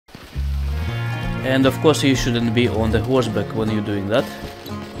And of course you shouldn't be on the horseback when you're doing that.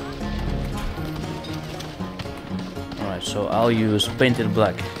 Alright, so I'll use painted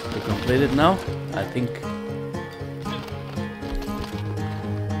black to complete it now, I think.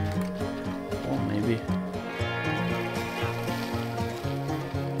 Or maybe...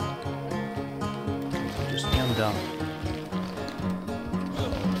 just jump down.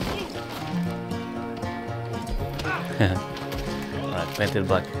 Alright, painted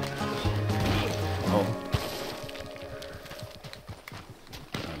black. Oh.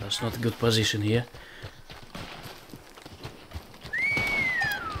 No, that's not a good position here.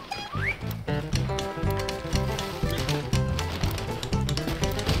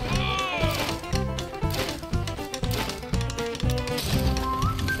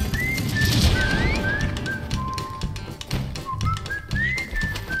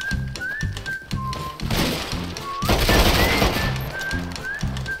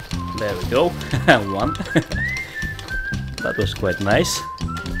 There we go, one. That was quite nice.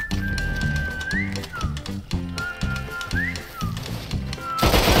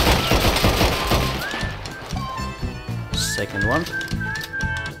 Second one.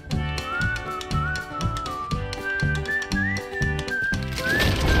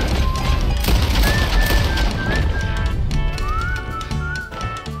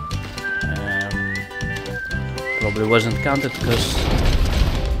 Probably wasn't counted because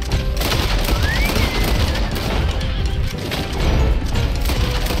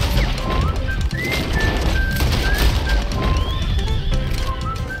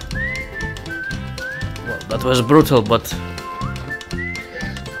that was brutal, but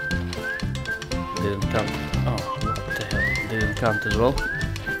didn't count. Oh, what the hell? Didn't count as well.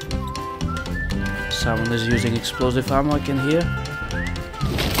 Someone is using explosive ammo, I can hear.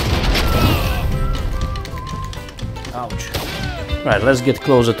 Ouch. Right, let's get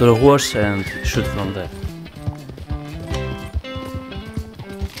closer to the horse and shoot from there.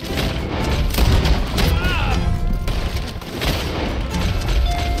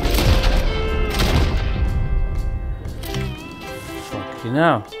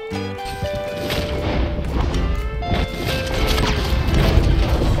 Now.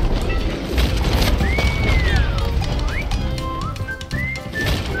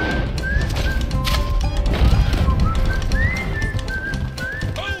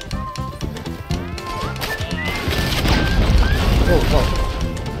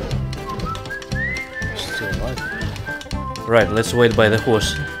 Still alive. Right, let's wait by the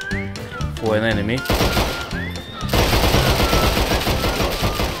horse for an enemy.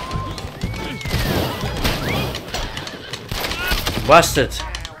 Busted!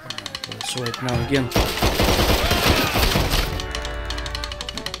 Let's wait now again.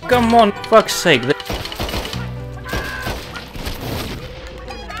 Come on, fuck's sake!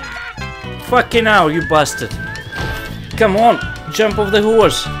 Fucking hell, you bastard! Come on, jump off the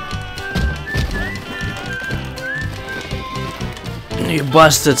horse! You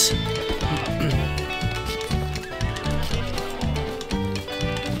bastards!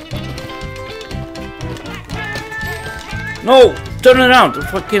 No! Turn around!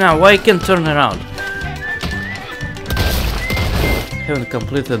 Fucking hell, why I can't turn around? Haven't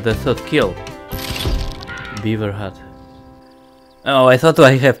completed the third kill. Beaver hat. Oh, I thought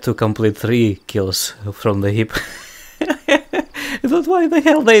I have to complete 3 kills from the hip. I thought why the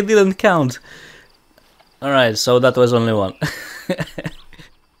hell they didn't count. Alright, so that was only 1.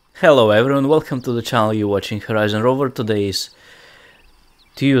 Hello everyone, welcome to the channel. You're watching Horizon Rover. Today is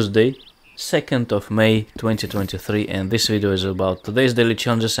Tuesday, 2nd of May 2023, and this video is about today's daily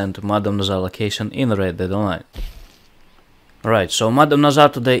challenges and Madame Nazar location in Red Dead Online. Alright, so Madame Nazar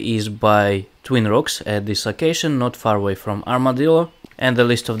today is by Twin Rocks at this location, not far away from Armadillo, and the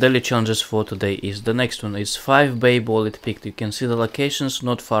list of daily challenges for today is the next one. It's 5 Bay Bullet picked. You can see the locations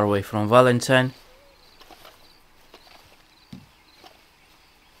not far away from Valentine.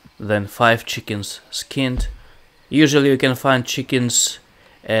 Then 5 chickens skinned. Usually you can find chickens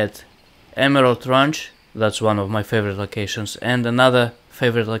at Emerald Ranch, that's one of my favorite locations, and another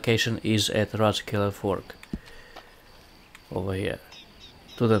favorite location is at Ratkiller Fork, over here,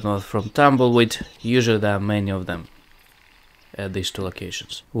 to the north from Tumbleweed. Usually there are many of them at these 2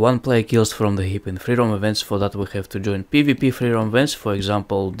 locations. 1 player kills from the hip in free roam events. For that we have to join PvP free roam events, for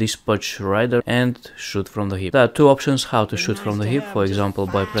example Dispatch Rider, and shoot from the hip. There are 2 options how to shoot from the hip, for example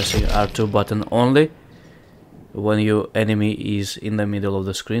by pressing R2 button only when your enemy is in the middle of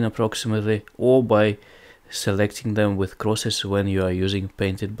the screen approximately, or by selecting them with crosses when you are using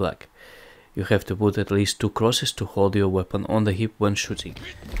painted black. You have to put at least 2 crosses to hold your weapon on the hip when shooting.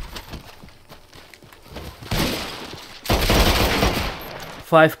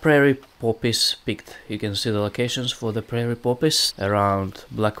 5 prairie poppies picked. You can see the locations for the prairie poppies around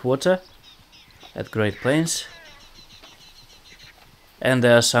Blackwater at Great Plains. And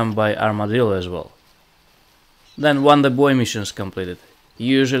there are some by Armadillo as well. Then 1 the boy missions completed.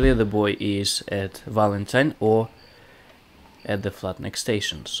 Usually the boy is at Valentine or at the Flatneck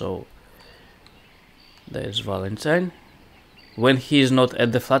station. So there's Valentine. When he is not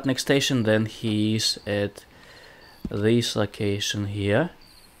at the Flatneck station, then he is at this location here.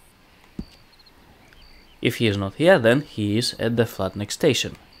 If he is not here, then he is at the Flatneck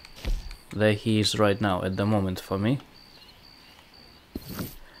station. There he is right now at the moment for me.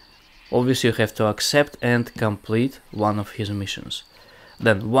 Obviously you have to accept and complete 1 of his missions.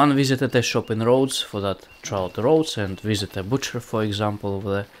 Then 1 visit at a shop in Rhodes, for that travel to Rhodes and visit a butcher, for example,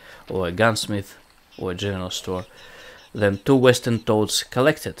 over there, or a gunsmith or a general store. Then 2 Western toads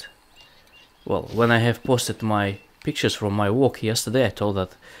collected. Well, when I have posted my pictures from my walk yesterday, I told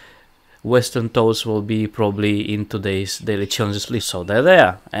that Western toads will be probably in today's daily challenges list. So they're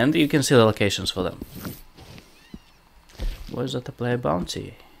there, and you can see the locations for them. Where's that a player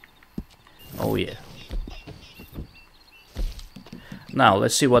bounty? Oh yeah. Now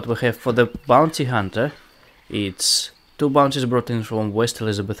let's see what we have for the bounty hunter. It's 2 bounties brought in from West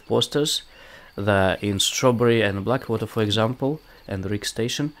Elizabeth posters. They're in Strawberry and Blackwater, for example, and Rick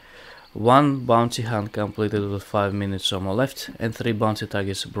Station. 1 bounty hunt completed with 5 minutes or more left, and 3 bounty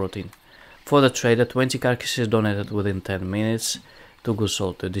targets brought in. For the trader, 20 carcasses donated within 10 minutes, 2 goods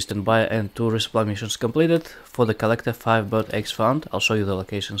sold to a distant buyer, and 2 resupply missions completed. For the collector, 5 bird eggs found. I'll show you the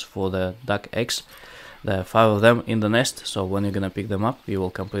locations for the duck eggs. There are 5 of them in the nest, so when you're gonna pick them up, you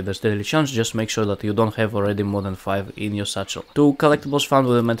will complete this daily challenge. Just make sure that you don't have already more than 5 in your satchel. 2 collectibles found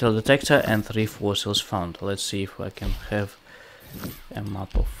with a metal detector, and 3 fossils found. Let's see if I can have a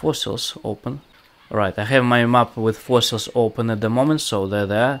map of fossils open. Right, I have my map with fossils open at the moment, so they're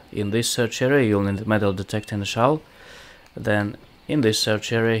there. In this search area, you'll need a metal detector and a shovel. Then in this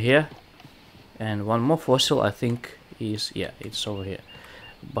search area here, and 1 more fossil, I think is, yeah, it's over here,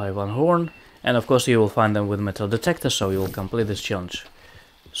 by 1 horn. And of course you will find them with metal detector, so you will complete this challenge.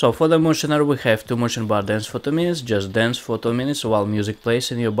 So for the Moonshiner, we have 2 Moonshine bar dance for 2 minutes, just dance for 2 minutes while music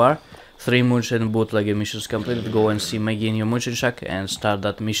plays in your bar. 3 Moonshine bootlegger missions completed. Go and see Maggie in your Moonshine shack and start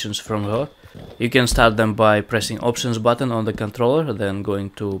that missions from her. You can start them by pressing options button on the controller, then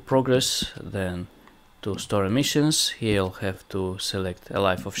going to progress, then to story missions. Here you'll have to select a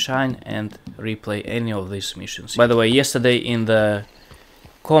life of shine and replay any of these missions. By the way, yesterday in the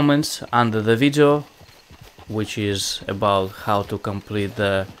comments under the video, which is about how to complete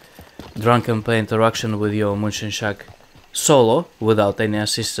the drunken play interaction with your Moonshine shack solo without any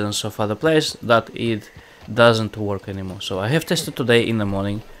assistance of other players, that it doesn't work anymore. So I have tested today in the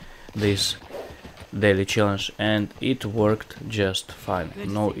morning this daily challenge and it worked just fine.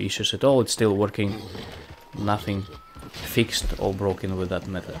 No issues at all. It's still working. Nothing fixed or broken with that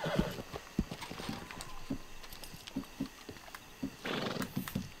method.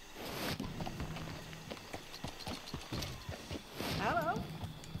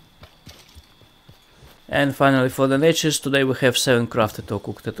 And finally for the natures, today we have 7 crafted or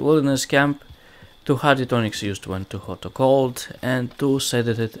cooked at wilderness camp, 2 hardy tonics used when too hot or cold, and 2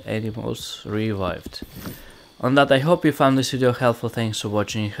 sedated animals revived. On that, I hope you found this video helpful. Thanks for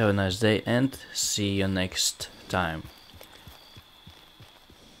watching, have a nice day and see you next time.